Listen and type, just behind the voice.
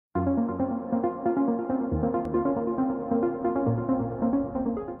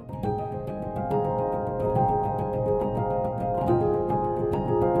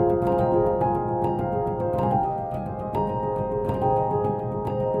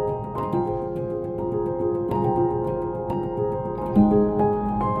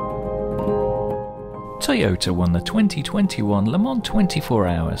Toyota won the 2021 Le Mans 24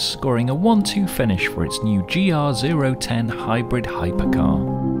 Hours, scoring a 1-2 finish for its new GR010 hybrid hypercar.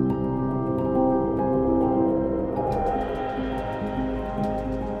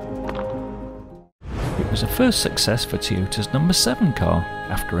 It was a first success for Toyota's number 7 car,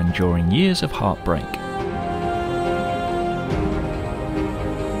 after enduring years of heartbreak.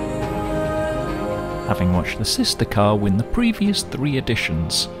 Having watched the sister car win the previous 3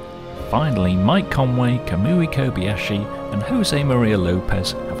 editions, finally Mike Conway, Kamui Kobayashi and Jose Maria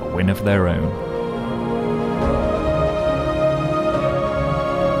Lopez have a win of their own.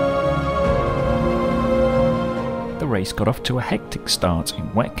 The race got off to a hectic start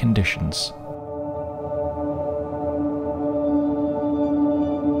in wet conditions.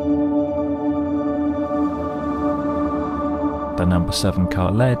 The number 7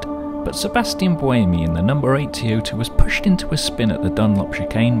 car led, but Sebastian Buemi in the number 8 Toyota was pushed into a spin at the Dunlop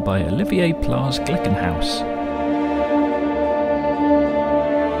chicane by Olivier Plas Glickenhaus.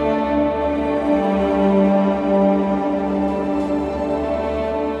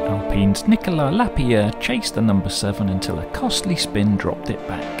 Alpine's Nicolas Lapierre chased the number 7 until a costly spin dropped it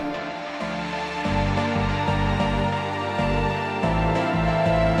back.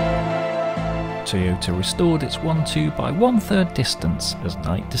 Toyota restored its 1-2 by 1/3 distance as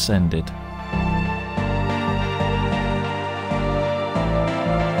night descended.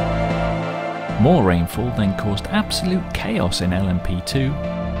 More rainfall then caused absolute chaos in LMP2.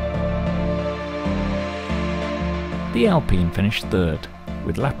 The Alpine finished 3rd,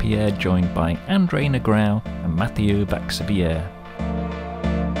 with Lapierre joined by André Negrão and Mathieu Vaxivière.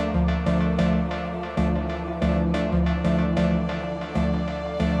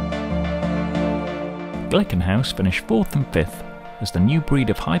 Glickenhaus finished 4th and 5th, as the new breed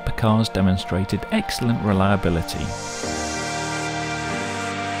of hypercars demonstrated excellent reliability.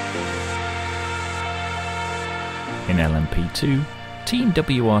 In LMP2, Team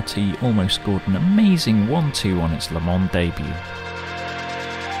WRT almost scored an amazing 1-2 on its Le Mans debut.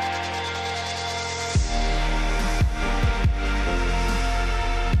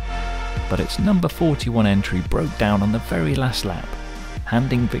 But its number 41 entry broke down on the very last lap,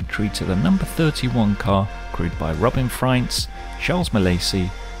 handing victory to the number 31 car crewed by Robin Freins, Charles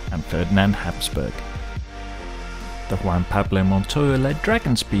Mallacy and Ferdinand Habsburg. The Juan Pablo Montoya-led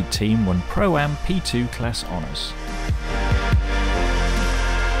Dragon Speed team won Pro-Am P2 class honours.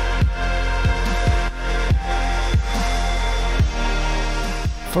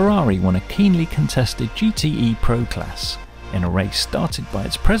 Ferrari won a keenly contested GTE Pro class, in a race started by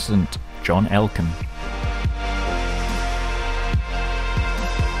its president, John Elkann.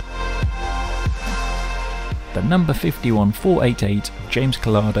 The number 51 488 of James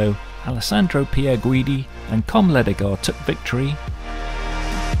Collado, Alessandro Pierguidi and Com Ledegar took victory,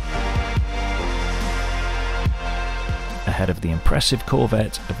 ahead of the impressive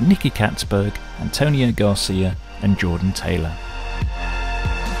Corvette of Nicky Katzberg, Antonio Garcia and Jordan Taylor.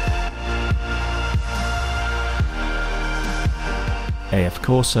 AF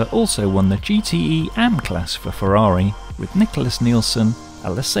Corsa also won the GTE AM class for Ferrari, with Nicholas Nielsen,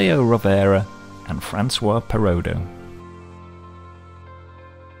 Alessio Rovera and Francois Perrodo.